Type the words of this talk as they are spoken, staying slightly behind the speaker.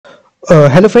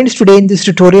Hello friends, today in this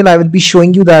tutorial I will be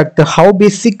showing you that how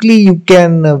basically you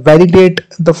can validate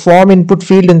the form input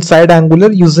field inside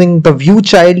Angular using the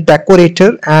ViewChild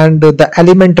decorator and the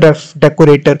ElementRef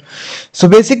decorator. So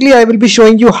basically I will be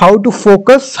showing you how to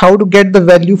focus, how to get the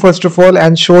value first of all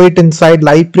and show it inside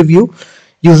live preview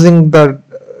using the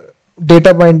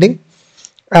data binding,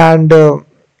 and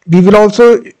we will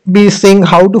also be seeing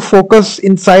how to focus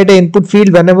inside an input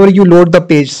field whenever you load the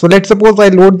page. So let's suppose I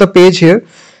load the page here.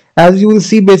 As you will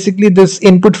see, basically this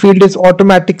input field is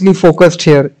automatically focused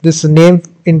here, this name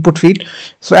input field.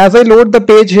 So as I load the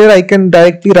page here, I can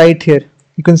directly write here.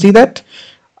 You can see that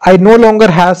I no longer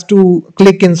has to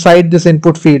click inside this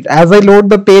input field. As I load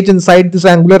the page inside this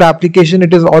Angular application,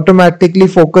 it is automatically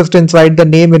focused inside the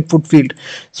name input field.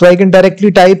 So I can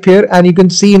directly type here and you can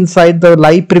see inside the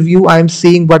live preview, I am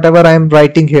seeing whatever I am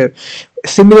writing here.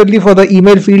 Similarly for the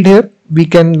email field here, we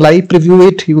can live preview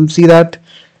it. You will see that.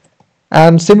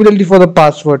 And similarly for the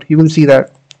password, you will see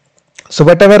that. So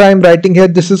whatever I am writing here,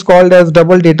 this is called as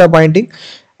double data binding,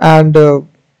 and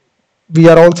we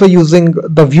are also using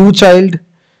the ViewChild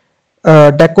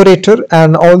decorator,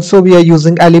 and also we are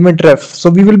using ElementRef. So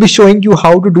we will be showing you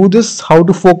how to do this, how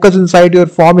to focus inside your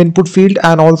form input field,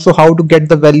 and also how to get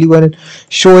the value and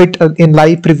show it in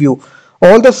live preview.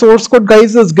 All the source code,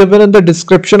 guys, is given in the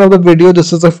description of the video.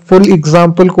 This is a full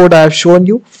example code I have shown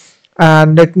you.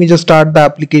 And let me just start the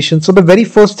application. So the very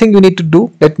first thing you need to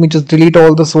do, let me just delete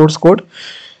all the source code.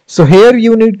 So here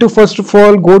you need to first of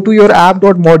all go to your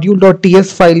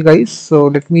app.module.ts file, guys. So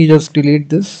let me just delete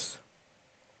this.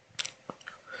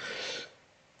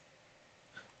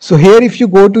 So here if you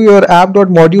go to your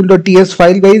app.module.ts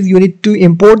file, guys, you need to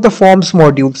import the forms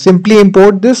module. Simply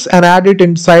import this and add it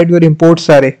inside your imports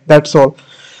array. That's all.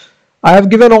 I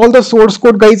have given all the source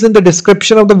code, guys, in the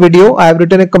description of the video. I have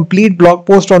written a complete blog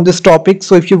post on this topic.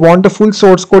 So if you want the full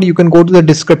source code, you can go to the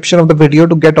description of the video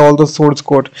to get all the source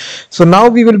code. So now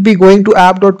we will be going to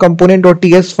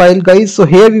app.component.ts file, guys. So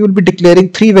here we will be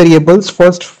declaring three variables.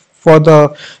 First for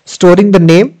the storing the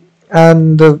name,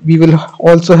 and we will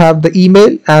also have the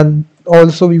email, and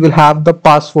also we will have the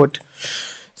password.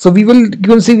 So you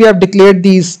can see we have declared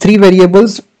these three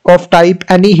variables of type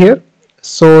any here.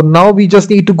 So now we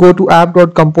just need to go to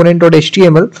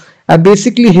app.component.html, and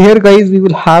basically here, guys, we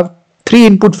will have three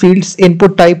input fields: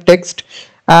 input type text,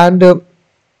 and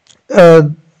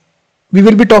we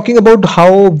will be talking about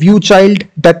how ViewChild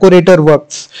decorator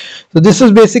works. So this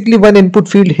is basically one input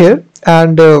field here,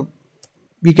 and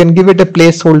we can give it a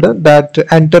placeholder that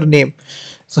enter name.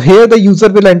 So here the user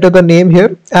will enter the name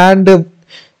here, and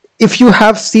if you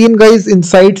have seen, guys,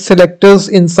 inside selectors,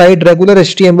 inside regular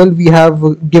HTML, we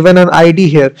have given an ID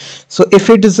here. So if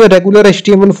it is a regular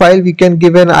HTML file, we can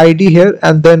give an ID here,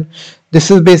 and then this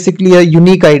is basically a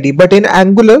unique ID. But in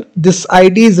Angular, this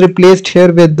ID is replaced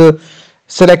here with the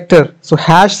selector. So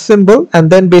hash symbol, and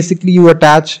then basically you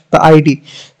attach the ID.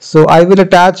 So I will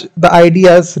attach the ID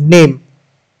as name.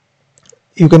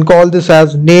 You can call this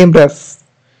as nameref.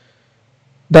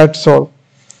 That's all.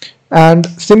 And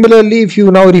similarly, if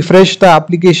you now refresh the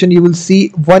application, you will see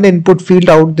one input field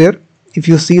out there. If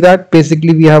you see that,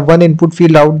 basically we have one input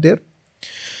field out there.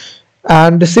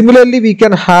 And similarly, we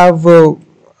can have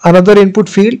another input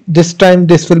field. This time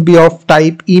this will be of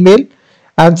type email.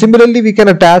 And similarly, we can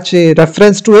attach a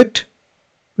reference to it,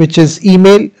 which is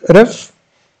email ref.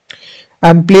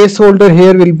 And placeholder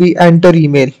here will be enter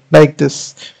email, like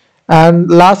this. And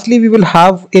lastly, we will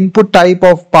have input type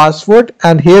of password,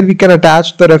 and here we can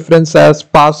attach the reference as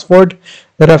password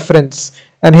reference,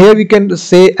 and here we can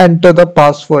say enter the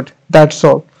password. That's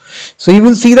all. So you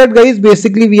will see that, guys,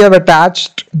 basically we have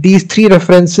attached these three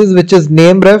references, which is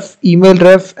name ref, email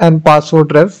ref, and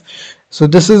password ref. So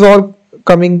this is all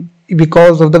coming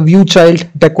because of the ViewChild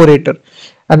decorator.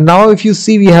 And now if you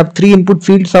see, we have three input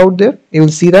fields out there. You will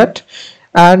see that.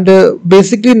 And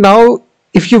basically now,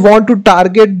 if you want to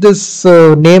target this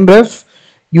name ref,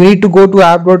 you need to go to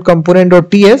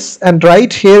app.component.ts, and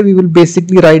right here we will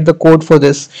basically write the code for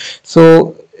this.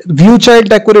 So ViewChild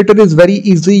decorator is very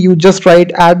easy. You just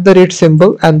write @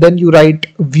 symbol and then you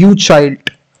write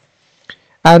ViewChild.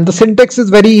 And the syntax is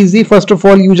very easy. First of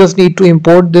all, you just need to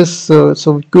import this.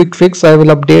 So quick fix, I will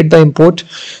update the import.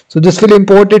 So this will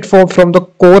import it from the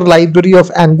core library of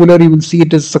Angular. You will see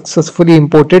it is successfully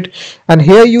imported. And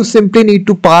here you simply need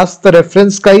to pass the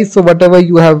reference, guys. So whatever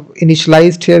you have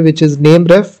initialized here, which is name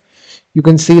ref, you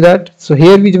can see that. So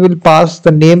here we will pass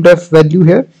the name ref value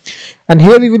here. And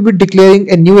here we will be declaring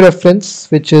a new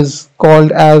reference, which is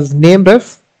called as name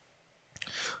ref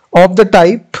of the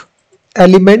type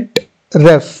ElementRef.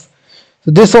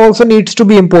 So this also needs to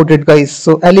be imported, guys.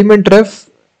 So ElementRef,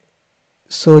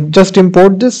 so just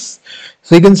import this.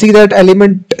 So you can see that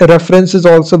element reference is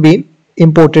also being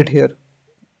imported here.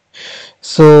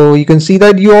 So you can see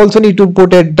that you also need to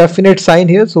put a definite sign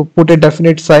here. So put a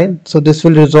definite sign. So this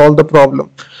will resolve the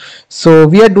problem. So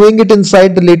we are doing it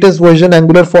inside the latest version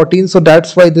Angular 14. So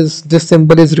that's why this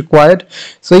symbol is required.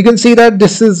 So you can see that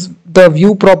this is the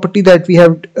view property that we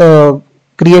have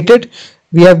created.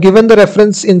 We have given the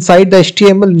reference inside the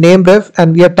HTML name ref,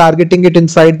 and we are targeting it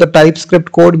inside the TypeScript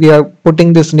code. We are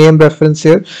putting this name reference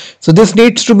here. So this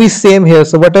needs to be same here.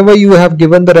 So whatever you have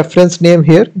given the reference name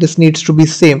here, this needs to be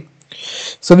same.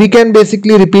 So we can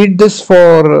basically repeat this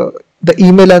for the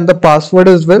email and the password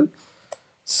as well.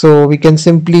 So we can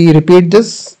simply repeat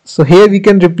this. So here we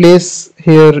can replace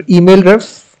here email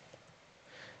ref,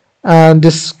 and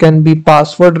this can be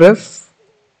password ref.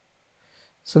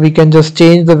 So we can just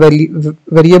change the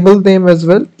variable name as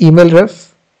well, email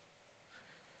ref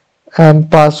and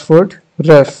password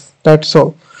ref. That's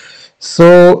all.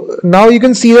 So now you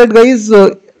can see that, guys.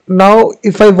 Now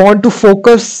if I want to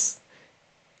focus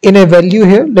in a value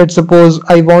here, let's suppose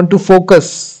I want to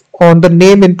focus on the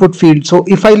name input field. So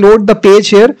if I load the page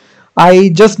here, I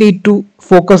just need to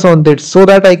focus on this so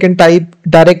that I can type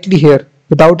directly here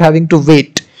without having to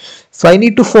wait. So I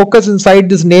need to focus inside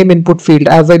this name input field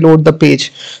as I load the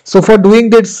page. So for doing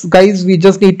this, guys, we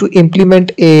just need to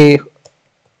implement a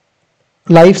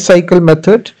lifecycle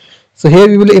method. So here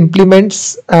we will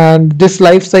implement, and this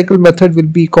lifecycle method will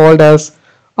be called as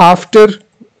after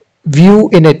view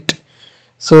init.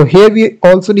 So here we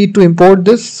also need to import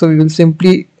this. So we will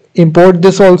simply import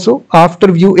this also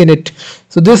after view init.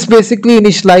 So this basically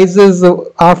initializes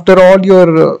after all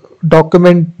your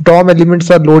document DOM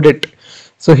elements are loaded.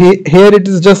 So here it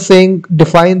is just saying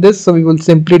define this. So we will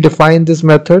simply define this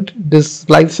method, this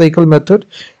lifecycle method,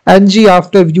 ng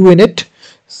after view init.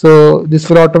 So this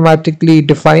will automatically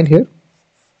define here.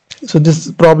 So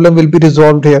this problem will be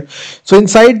resolved here. So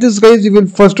inside this, guys, we will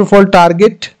first of all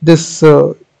target this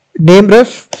name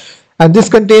ref, and this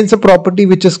contains a property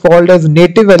which is called as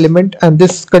native element, and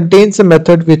this contains a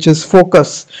method which is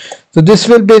focus. So this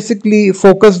will basically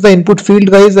focus the input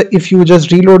field, guys. If you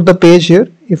just reload the page here,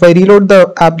 if I reload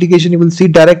the application, you will see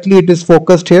directly it is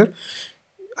focused here,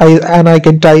 and I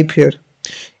can type here.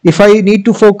 If I need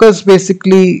to focus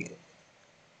basically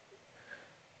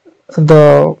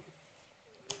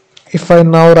if I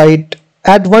now write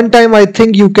at one time, I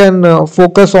think you can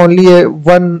focus only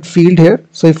one field here.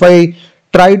 So if I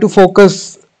try to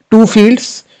focus two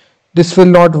fields, this will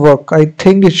not work. I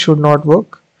think it should not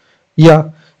work.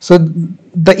 Yeah, so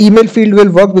the email field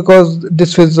will work because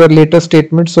this is a later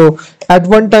statement. So at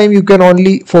one time you can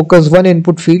only focus one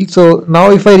input field. So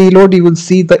now if I reload, you will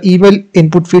see the email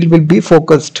input field will be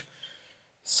focused.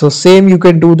 So same you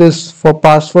can do this for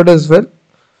password as well.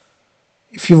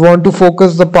 If you want to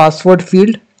focus the password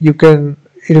field, you can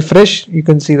refresh, you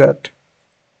can see that.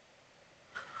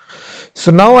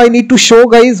 So now I need to show,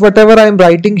 guys, whatever I am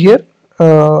writing here.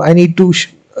 I need to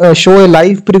show a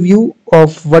live preview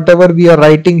of whatever we are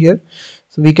writing here.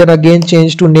 So we can again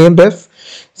change to name ref.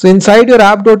 So inside your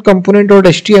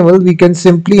app.component.html, we can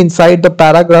simply inside the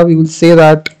paragraph, we will say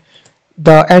that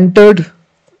the entered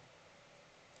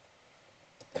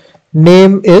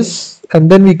name is, and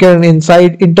then we can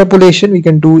inside interpolation, we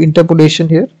can do interpolation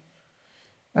here,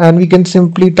 and we can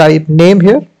simply type name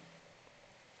here.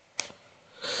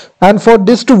 And for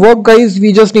this to work, guys,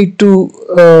 we just need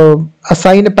to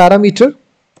assign a parameter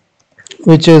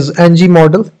which is ng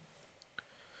model.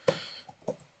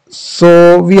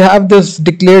 So we have this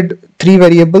declared three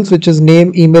variables, which is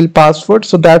name, email, password.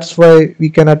 So that's why we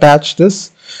can attach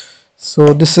this.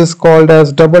 So this is called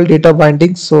as double data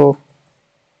binding. So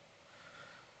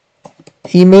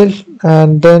email,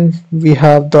 and then we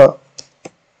have the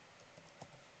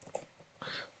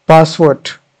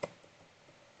password.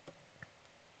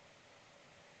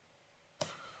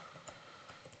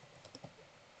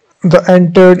 The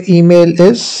entered email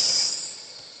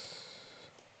is,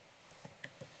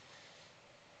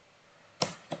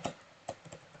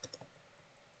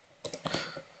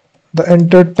 the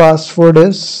entered password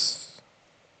is.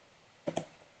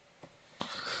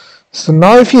 So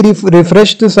now if you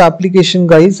refresh this application,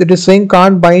 guys, it is saying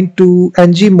can't bind to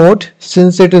ng mode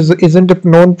since it isn't a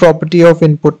known property of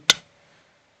input.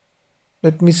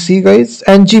 Let me see, guys.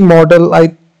 Ng model,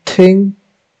 I think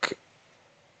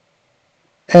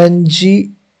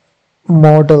ng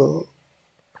model.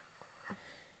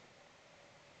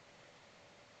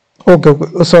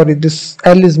 Okay, sorry, this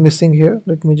L is missing here.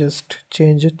 Let me just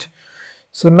change it.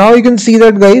 So now you can see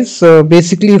that, guys,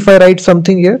 basically if I write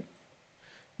something here,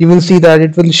 you will see that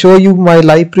it will show you my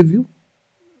live preview.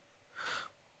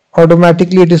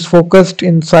 Automatically it is focused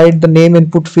inside the name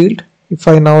input field. If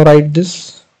I now write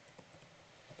this,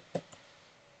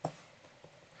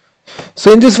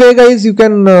 so in this way guys, you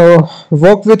can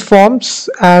work with forms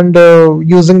and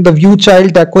using the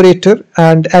ViewChild decorator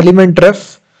and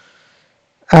ElementRef,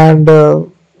 and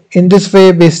in this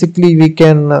way basically we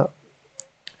can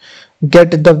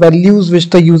get the values which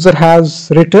the user has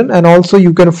written, and also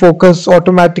you can focus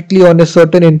automatically on a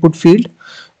certain input field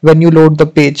when you load the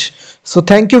page. So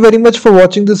thank you very much for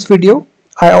watching this video.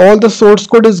 All the source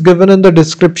code is given in the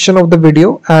description of the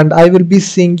video, and I will be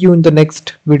seeing you in the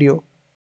next video.